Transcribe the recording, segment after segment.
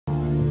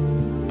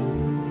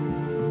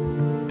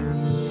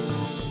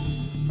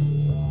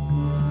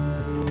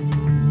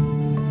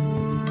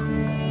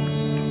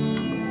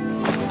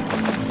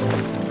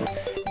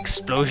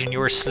explosion, you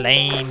were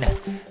slain.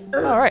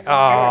 Alright,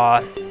 aw.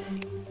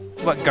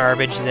 What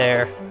garbage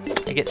there.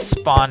 I get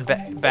spawned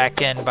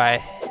back in by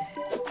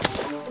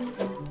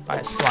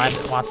a slime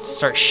that wants to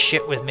start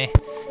shit with me.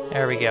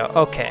 There we go.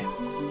 Okay.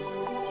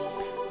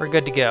 We're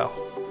good to go.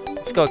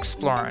 Let's go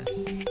exploring.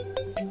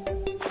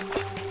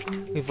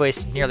 We've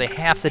wasted nearly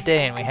half the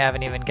day and we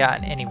haven't even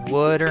gotten any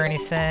wood or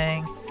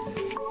anything.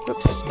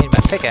 Oops, need my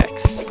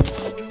pickaxe.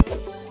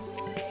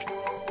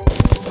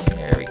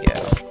 There we go.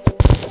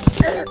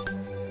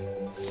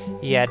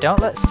 Yeah, don't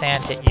let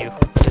sand hit you,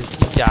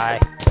 because you die.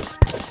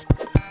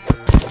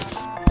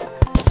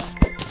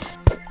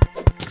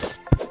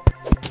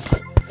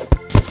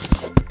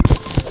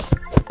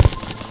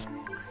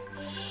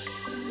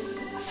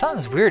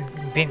 Something's weird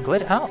being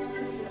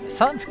glitched.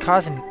 Something's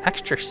causing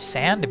extra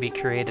sand to be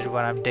created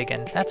when I'm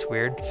digging. That's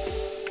weird.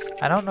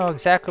 I don't know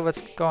exactly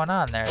what's going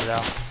on there,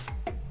 though.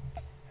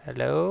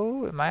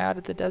 Hello? Am I out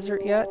of the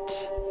desert yet?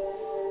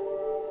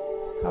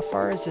 How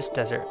far is this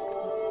desert?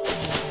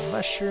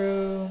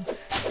 Mushroom.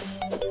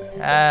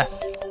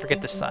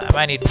 Forget the slime.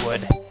 I need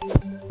wood.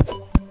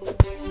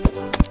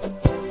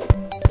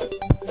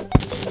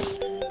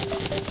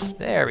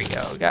 There we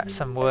go. We got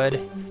some wood.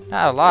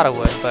 Not a lot of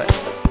wood, but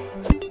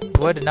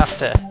wood enough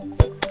to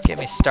get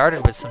me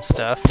started with some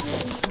stuff.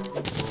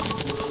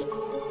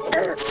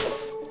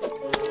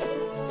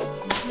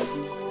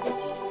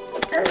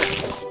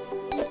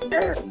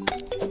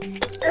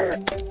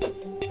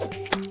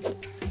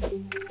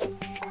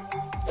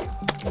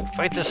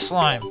 Fight this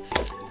slime.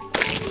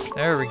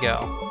 There we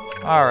go.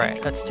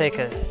 Alright, let's take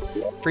a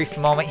brief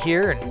moment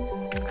here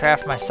and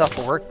craft myself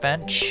a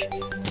workbench.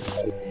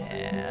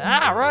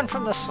 And, run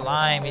from the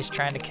slime. He's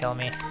trying to kill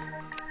me.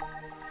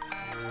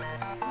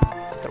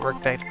 Put the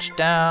workbench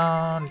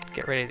down.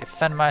 Get ready to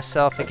defend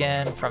myself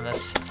again from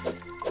this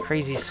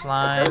crazy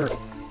slime.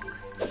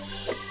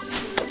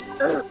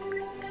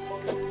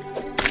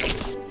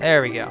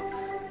 There we go.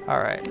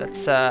 Alright,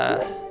 let's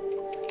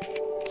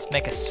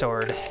make a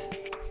sword.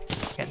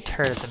 I'm getting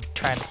tired of them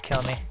trying to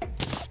kill me.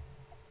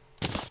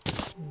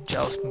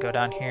 Gels can go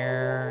down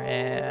here,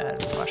 and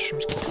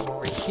mushrooms can come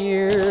over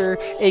here.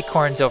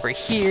 Acorns over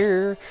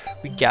here.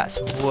 We got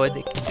some wood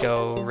that can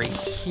go right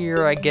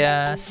here, I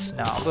guess.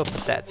 No, we'll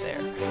put that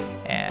there.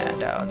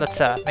 And let's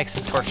make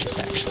some torches,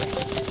 actually.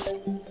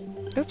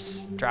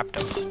 Oops, dropped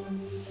them.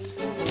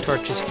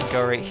 Torches can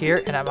go right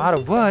here, and I'm out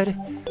of wood.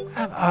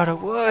 I'm out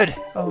of wood.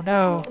 Oh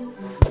no.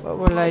 What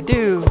will I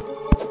do?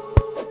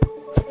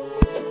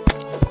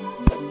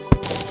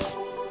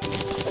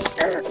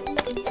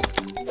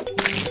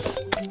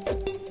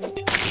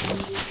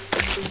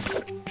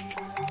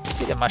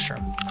 See the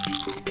mushroom.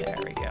 There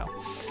we go.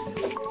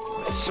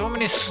 So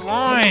many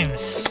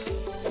slimes.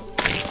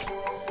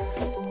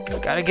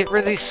 Gotta get rid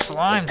of these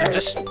slimes. I'm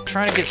just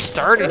trying to get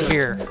started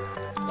here.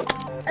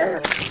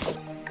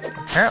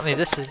 Apparently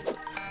this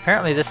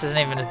isn't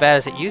even as bad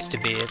as it used to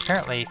be.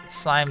 Apparently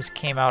slimes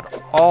came out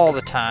all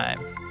the time.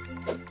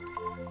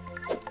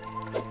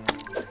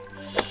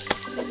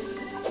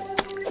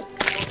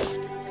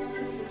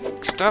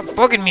 Stop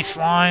bugging me,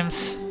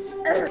 slimes!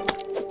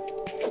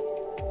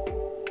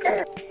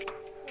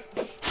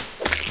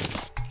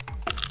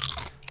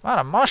 A lot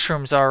of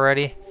mushrooms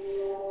already.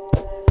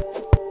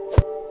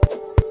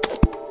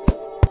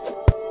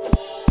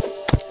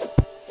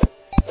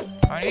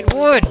 I need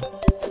wood!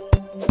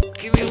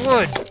 Give me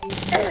wood!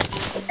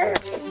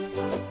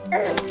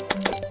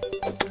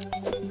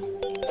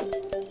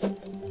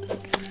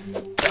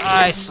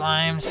 Die,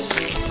 slimes!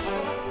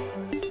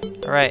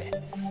 Alright,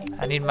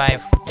 I need my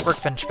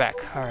workbench back.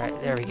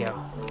 Alright, there we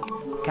go.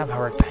 Got my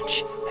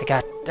workbench. I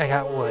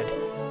got wood.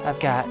 I've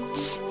got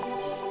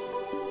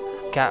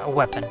a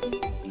weapon,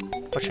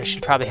 which I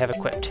should probably have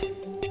equipped.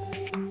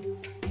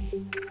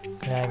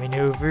 Climbing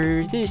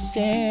over the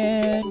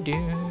sand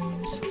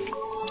dunes.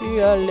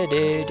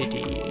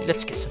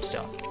 Let's get some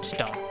stone.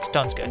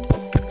 Stone's good.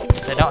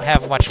 Since I don't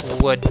have much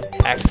wood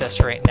access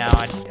right now,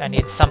 I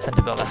need something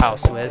to build a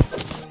house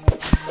with.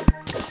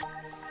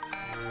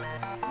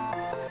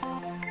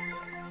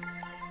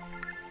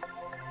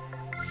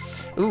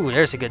 Ooh,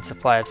 there's a good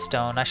supply of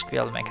stone. I should be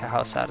able to make a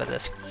house out of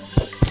this.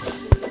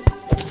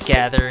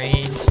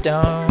 Gathering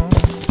stone.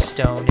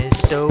 Stone is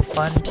so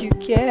fun to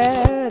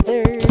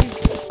gather.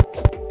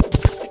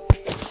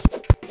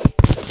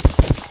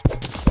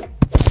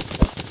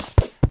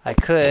 I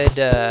could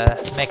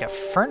make a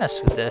furnace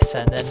with this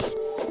and then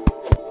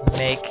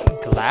make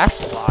glass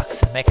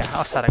blocks and make a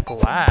house out of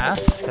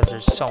glass because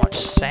there's so much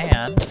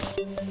sand.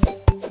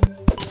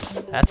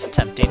 That's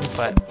tempting,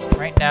 but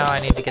right now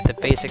I need to get the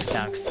basics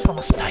down because it's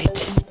almost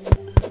night.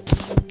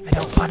 I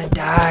don't want to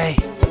die.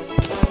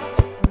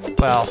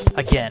 Well,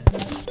 again.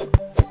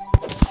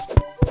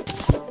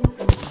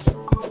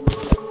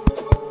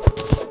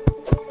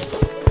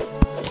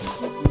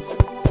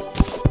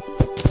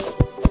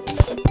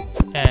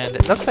 And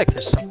it looks like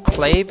there's some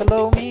clay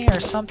below me or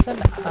something.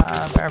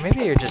 Or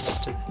maybe you're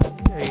just...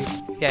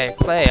 yeah,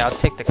 clay. I'll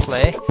take the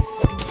clay.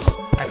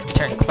 I can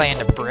turn clay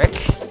into brick.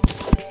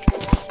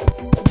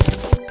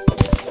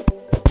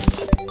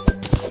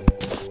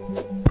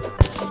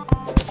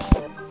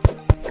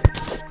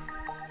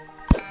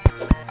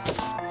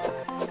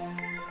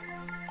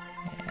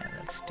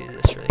 let's do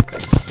this really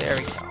quick. There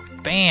we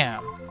go.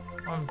 Bam!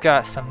 We've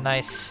got some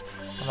nice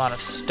amount of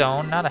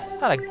stone. Not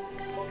a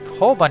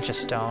whole bunch of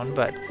stone,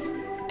 but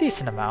a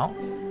decent amount.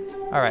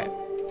 Alright,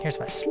 here's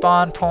my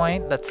spawn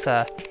point. Let's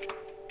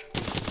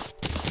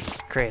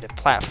create a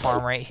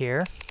platform right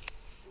here.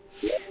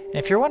 And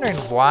if you're wondering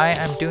why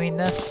I'm doing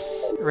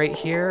this right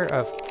here,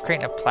 of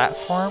creating a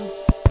platform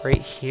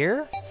right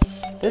here,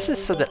 this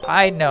is so that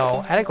I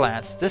know at a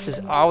glance this is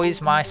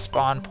always my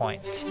spawn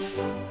point.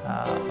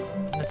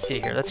 Let's see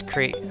here. Let's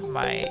create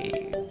my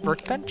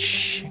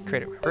workbench.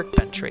 Create a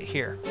workbench right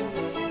here.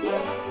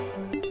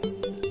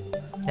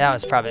 That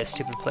was probably a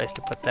stupid place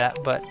to put that,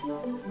 but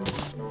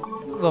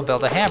we'll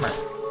build a hammer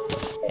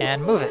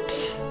and move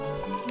it.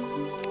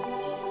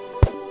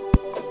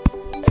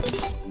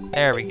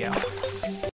 There we go.